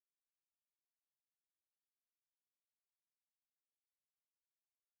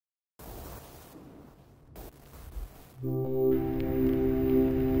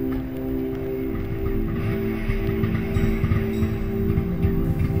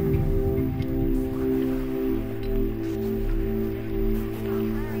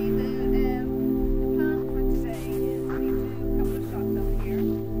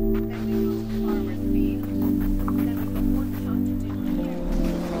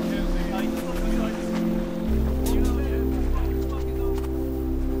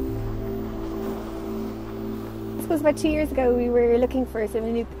About 2 years ago, we were looking for a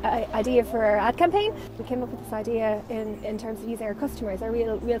new idea for our ad campaign. We came up with this idea in terms of using our customers, our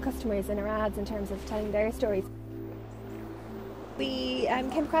real customers in our ads, in terms of telling their stories. We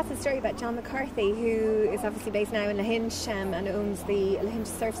came across a story about John McCarthy, who is obviously based now in Lahinch and owns the Lahinch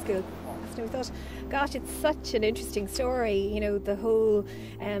Surf School. And we thought, gosh, it's such an interesting story, you know, the whole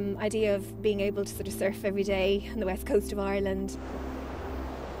idea of being able to sort of surf every day on the west coast of Ireland.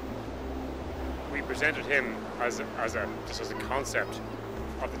 We presented him as a concept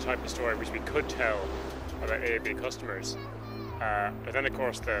of the type of story which we could tell about AIB customers. But then, of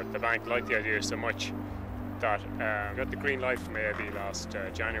course, the bank liked the idea so much that we got the green light from AIB last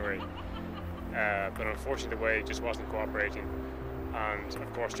January. But unfortunately, the wave just wasn't cooperating. And,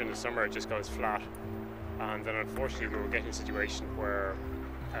 of course, during the summer, it just goes flat. And then, unfortunately, we were getting a situation where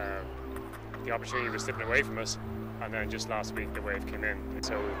the opportunity was slipping away from us. And then just last week, the wave came in.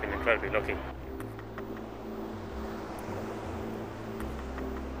 So we've been incredibly lucky.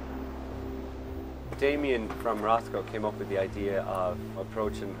 Damien from Roscoe came up with the idea of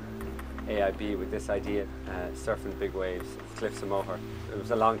approaching AIB with this idea, surfing big waves, cliffs of Moher. It was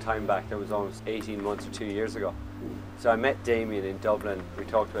a long time back, that was almost 18 months or 2 years ago. So I met Damien in Dublin, we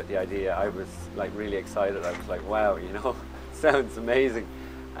talked about the idea, I was like really excited, I was like, wow, you know, sounds amazing.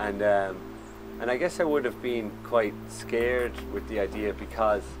 And I guess I would have been quite scared with the idea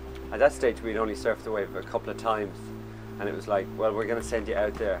because at that stage we'd only surfed the wave a couple of times, and it was like, well, we're going to send you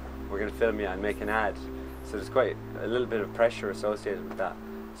out there, we're going to film you and make an ad. So there's quite a little bit of pressure associated with that.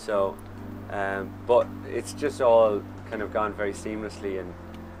 So, but it's just all kind of gone very seamlessly,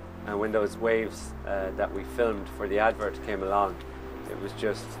 and when those waves that we filmed for the advert came along, it was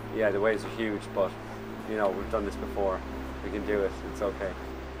just, yeah, the waves are huge, but you know, we've done this before, we can do it, it's okay.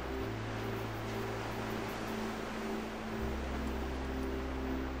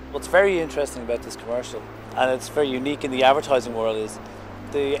 What's very interesting about this commercial, and it's very unique in the advertising world, is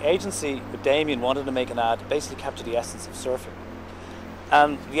the agency with Damien wanted to make an ad to basically capture the essence of surfing.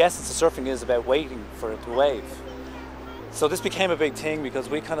 And the essence of surfing is about waiting for the wave. So this became a big thing because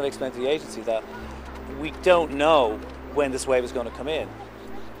we kind of explained to the agency that we don't know when this wave is going to come in.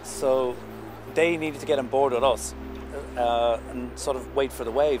 So they needed to get on board with us and sort of wait for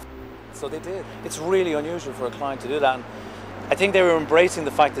the wave. So they did. It's really unusual for a client to do that. And I think they were embracing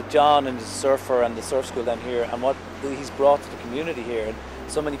the fact that John and his surfer and the surf school down here and what he's brought to the community here. And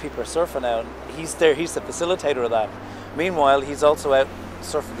so many people are surfing now, and he's there, he's the facilitator of that. Meanwhile, he's also out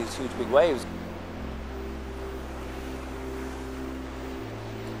surfing these huge big waves.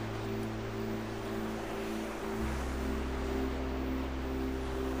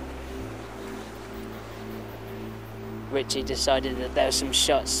 Richie decided that there were some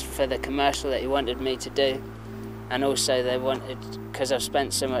shots for the commercial that he wanted me to do, and also they wanted, because I've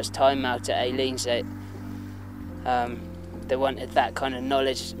spent so much time out at Lahinch, they wanted that kind of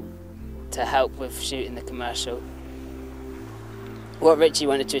knowledge to help with shooting the commercial. What Richie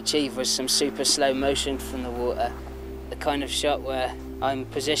wanted to achieve was some super slow motion from the water, the kind of shot where I'm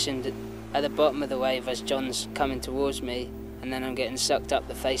positioned at the bottom of the wave as John's coming towards me, and then I'm getting sucked up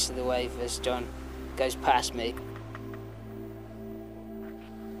the face of the wave as John goes past me.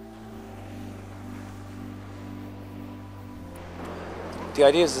 The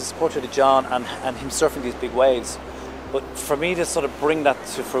idea is this portrait of John and him surfing these big waves. But for me to sort of bring that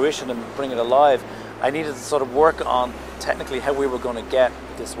to fruition and bring it alive, I needed to sort of work on technically how we were going to get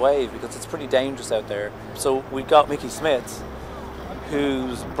this wave, because it's pretty dangerous out there. So we got Richie Smyth,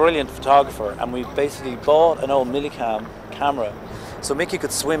 who's a brilliant photographer, and we basically bought an old Millicam camera. So Mickey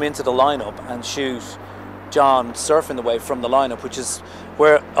could swim into the lineup and shoot John surfing the wave from the lineup, which is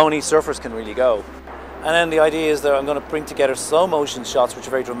where only surfers can really go. And then the idea is that I'm going to bring together slow motion shots which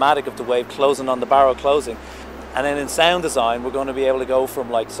are very dramatic of the wave closing on the barrel closing. And then in sound design, we're going to be able to go from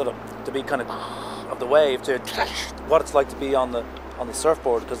like sort of the big kind of the wave to what it's like to be on the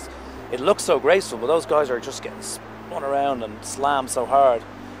surfboard, because it looks so graceful, but those guys are just getting spun around and slammed so hard.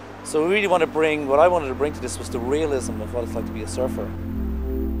 So we really want to bring, what I wanted to bring to this was the realism of what it's like to be a surfer.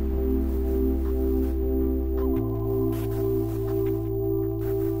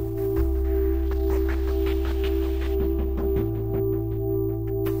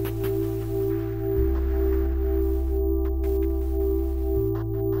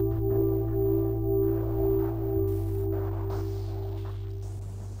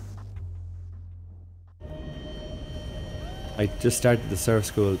 I just started the surf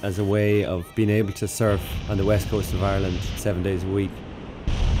school as a way of being able to surf on the west coast of Ireland 7 days a week.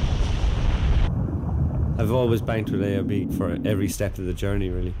 I've always banked with AIB for every step of the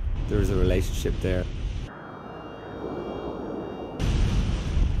journey, really. There is a relationship there.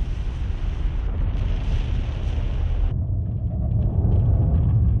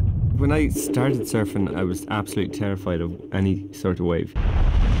 When I started surfing, I was absolutely terrified of any sort of wave.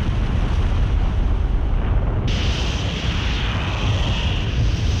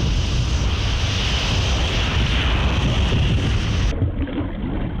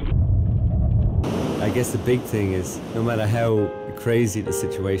 I guess the big thing is, no matter how crazy the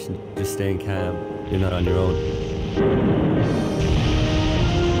situation, just staying calm. You're not on your own.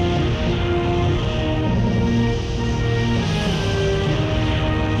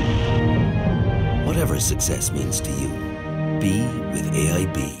 Whatever success means to you, be with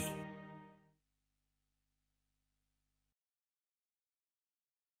AIB.